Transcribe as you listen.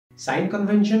Sign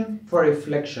convention for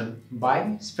reflection by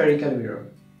spherical mirror.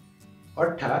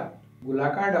 অৰ্থাৎ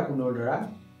গোলাকাৰ দাপোনৰ দ্বাৰা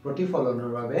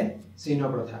প্ৰতিফলনৰ বাবে চিহ্ন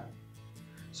প্ৰথা।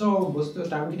 সো বস্তু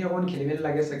টাৰ্মখিনি অকমান খেলিমেলি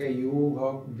লাগে চাগে u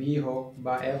হক v হক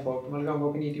বা f হক তোমালোকে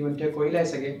অংকখিনি ইতিমধ্যে কৰিলাই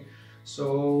চাগে। সো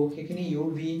সেইখিনি u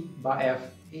v বা f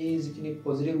এই যিখিনি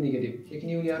পজিটিভ নেগেটিভ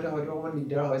সেইখিনি উলিয়াওতে হয়তো অকমান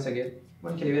দিগদাৰ হয় চাগে,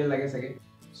 অকমান খেলিমেলি লাগে চাগে।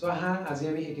 সো আহা আজি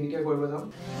আমি সেইখিনিকে কৰিব যাম।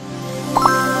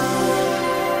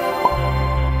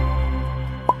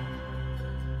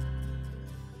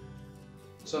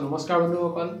 So নমস্কাৰ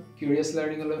বন্ধুসকল, কিউৰিয়াছ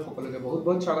লাৰ্নিংলৈ সকলোকে বহুত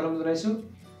বহুত স্বাগতম জনাইছো।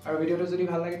 আৰু ভিডিওটো যদি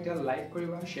ভাল লাগে তেতিয়া লাইক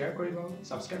কৰিবা, শেয়াৰ কৰিবা,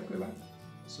 সাবস্ক্ৰাইব কৰিবা।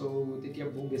 সো তেতিয়া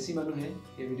বহু বেছি মানুহে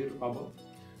এই ভিডিওটো পাব।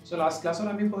 সো লাষ্ট ক্লাছত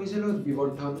আমি পঢ়িছিলো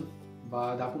বিবৰ্ধন বা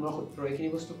দাপোনৰ সূত্ৰ, এইখিনি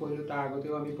বস্তু পঢ়িলো। তাৰ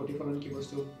আগতেও আমি প্ৰতিফলন কি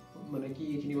বস্তু মানে কি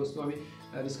এইখিনি বস্তু আমি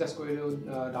ডিসকাস কৰিলো,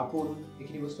 দাপোন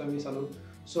এইখিনি বস্তু আমি চালো।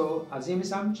 সো আজি আমি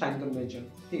চাম সাইন কনভেনশন,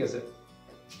 ঠিক আছে।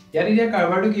 ইয়াত এতিয়া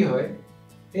কাৰবাৰটো কি হয়,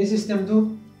 এই সিস্টেমটো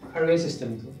আৰু এই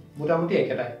সিস্টেমটো মোটামুটি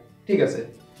একেটাই, ঠিক আছে।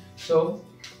 সো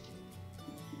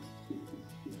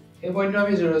এই পইণ্টটো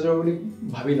আমি 0 0 বুলি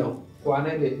ভাবি লওঁ, কোৱা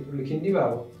নাই দেই, লিখি দিবা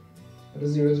আৰু এইটো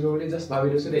 0 0 বুলি জাস্ট ভাবি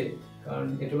লৈছো দেই, কাৰণ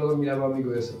এটো লগত মিলাব আমি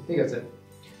গৈ আছো, ঠিক আছে।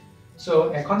 সো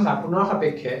এখন দাপোনৰ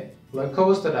সাপেক্ষে লক্ষ্য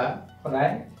বস্তুটা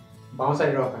সদায় বাওঁ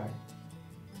সাইডৰ হয়,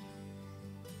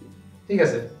 ঠিক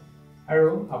আছে। আৰু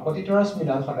আপতিতৰ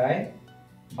স্মিডাল সদায়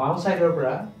বাওঁ সাইডৰ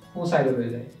পৰা সোঁ সাইডলৈ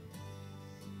যায়,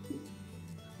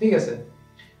 ঠিক আছে।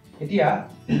 এতিয়া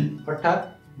অৰ্থাৎ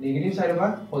নেগেটিভ সাইডৰ পৰা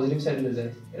পজিটিভ সাইডলৈ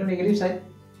যায়, এটা নেগেটিভ সাইড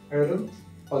আৰু এটা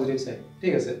পজিটিভ সাইড,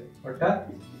 ঠিক আছে। অৰ্থাৎ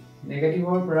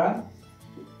নেগেটিভৰ পৰা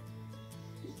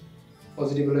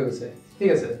পজিটিভলৈ গৈছে, ঠিক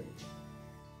আছে।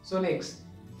 সো নেক্সট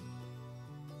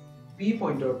পি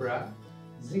পইণ্টৰ পৰা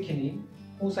যিখিনি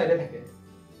সোঁ সাইডে থাকে,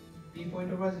 পি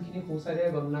পইণ্টৰ পৰা যিখিনি সোঁ সাইডে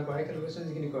গণনা কৰে ক্যালকুলেশন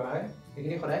যিখিনি কৰা হয়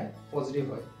সেইখিনি সদায় পজিটিভ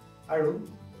হয়, আৰু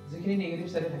যিখিনি নেগেটিভ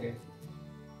সাইডে থাকে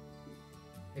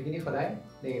সেইখিনি সদায়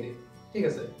নেগেটিভ, ঠিক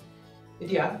আছে।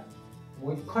 এতিয়া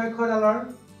মুখ্য অক্ষৰডালৰ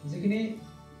যিখিনি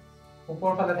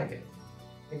ওপৰ ফালে থাকে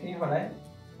সেইখিনি সদায়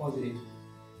পজিটিভ।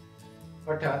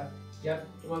 অৰ্থাৎ ইয়াত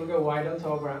তোমালোকে y ডাল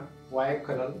চাব পাৰা, y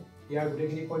অক্ষৰডাল ইয়াৰ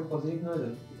গোটেইখিনি পইণ্ট পজিটিভ নহয়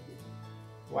জানো,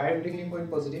 y এৰ গোটেইখিনি পইণ্ট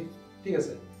পজিটিভ, ঠিক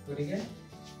আছে। গতিকে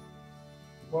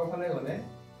ওপৰ ফালে গ'লে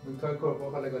মুখ্য অক্ষৰ ওপৰ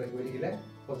ফালে গ'লে গৈ থাকিলে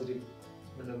পজিটিভ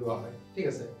মানে লোৱা হয়, ঠিক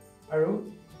আছে। আৰু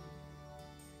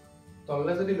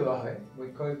তললে যদি লোৱা হয়,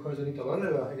 মুখ্য অক্ষৰ যদি তললে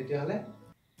লোৱা হয় তেতিয়াহলে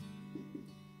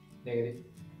নেগেটিভ,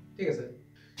 ঠিক আছে।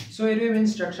 সো এইটোৱে মেইন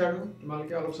ষ্ট্ৰাকচাৰটো,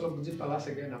 তোমালোকে অলপ চলপ বুজি পালা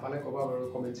চাগে, নাপালে ক'বা বাৰু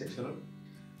কমেন্ট সেকশনত।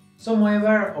 সো মই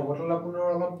এবাৰ অৱতল দাপোনৰ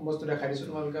অলপ বস্তু দেখাই দিছো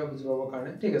তোমালোকে বুজি পাবৰ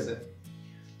কাৰণে, ঠিক আছে।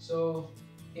 সো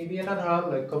এবি এটা ধৰা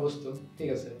লক্ষ্য বস্তু, ঠিক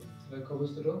আছে। লক্ষ্য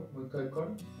বস্তুটো মুখ্য অক্ষৰ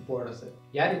ওপৰত আছে।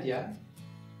 ইয়াত এতিয়া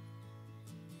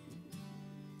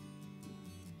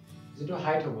যেটো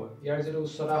হাইট হ'ব, ইয়াৰ যেটো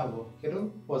উচ্চতা হ'ব সেইটো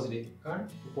পজিটিভ, কাৰণ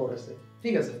ওপৰত আছে,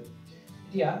 ঠিক আছে।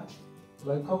 এতিয়া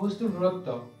লক্ষ্য বস্তুৰ দূৰত্ব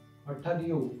অৰ্থাৎ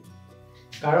ইউ,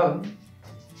 কাৰণ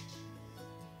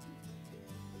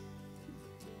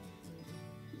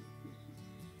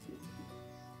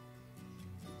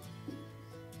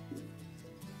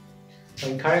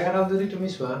সংখ্যাৰ ৰেখাডাল যদি তুমি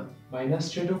চোৱা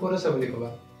 -3 টো ক'ত আছে বুলি ক'বা,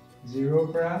 0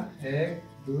 পৰা 1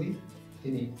 2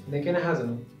 3 এনেকে নাহা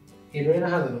জানো, এইদৰে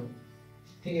নাহা জানো।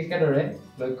 ঠিক একেদৰে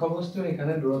লক্ষ্য বস্তুৰ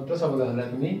এখানে দূৰত্ব চাবলৈ হ'লে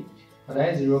তুমি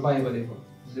সদায় 0 পৰা আহিব লাগিব,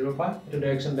 0 পৰা এইটো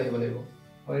ডাইৰেকশ্যন আহিব লাগিব,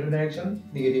 আৰু এইটো ডাইৰেকশ্যন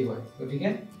নেগেটিভ হয়, গতিকে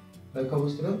লক্ষ্য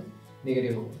বস্তুটো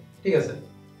নেগেটিভ হ'ব, ঠিক আছে।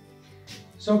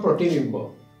 সো প্ৰতিবিম্ব,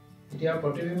 এতিয়া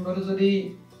প্ৰতিবিম্বটো যদি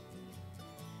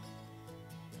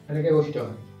এনেকে গঠিত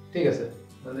হয়, ঠিক আছে,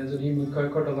 মানে যদি মুখ্য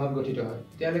অক্ষৰ তলত গঠিত হয়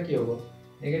তেতিয়াহলে কি হ'ব,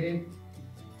 নেগেটিভ।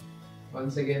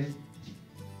 ওয়ান্স এগেইন,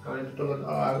 কাৰণ এইটো তলত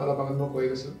অলপ আগত মই কৈ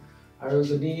গৈছো। আৰু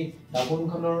যদি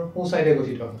দাপোনখনৰ সোঁ সাইডে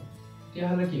গঠিত হয়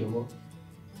তেতিয়াহলে কি হ'ব,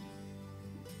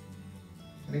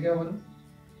 এনেকে হ'ব না,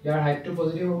 ইয়াৰ হাইটটো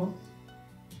পজিটিভ হ'ব।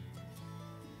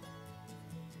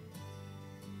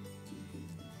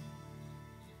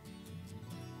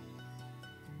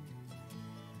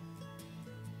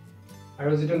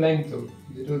 আৰু যেটো লেংথটো,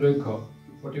 যেটো দৈৰ্ঘ্য,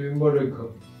 প্ৰতিবিম্বৰ দৈৰ্ঘ্য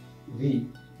v,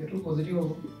 সেইটো পজিটিভ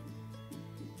হ'ব।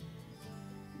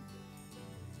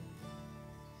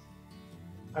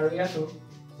 আৰু ইয়াতো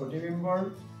প্ৰতিবিম্বৰ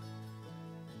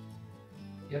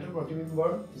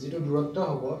যেটো দূৰত্ব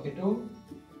হ'ব সেইটো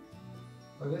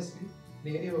obviously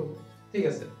নেগেটিভ হ'ব, ঠিক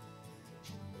আছে।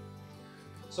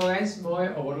 সো গাইস, মই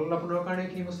অৱতল দাপোনৰ কাৰণে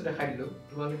কি বস্তু দেখাই দিলো,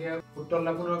 তোমালোকে উত্তল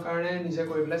দাপোনৰ কাৰণে নিজে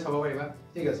কৰি পেলাই চাব পাৰিবা,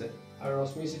 ঠিক আছে। আৰু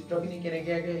ৰশ্মি চিত্ৰখিনি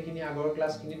কেনেকৈ আঁকে সেইখিনি আগৰ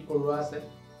ক্লাছখিনিত কৰোৱা আছে,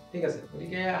 ঠিক আছে।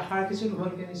 গতিকে আশা ৰাখিছো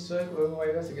তোমালোকে নিশ্চয় কৰিব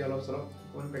পাৰিবা চাগে, অলপ চলপ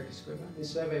অকমান প্ৰেক্টিছ কৰিবা,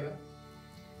 নিশ্চয় পাৰিবা।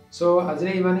 সো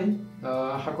আজিলৈ ইমানেই,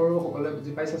 আশা কৰোঁ সকলোৱে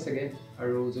বুজি পাইছা চাগে,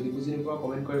 আৰু যদি বুজি নোপোৱা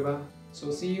কমেণ্ট কৰিবা। So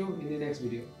see you in the next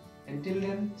video. Until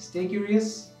then, stay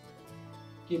curious,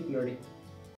 keep learning.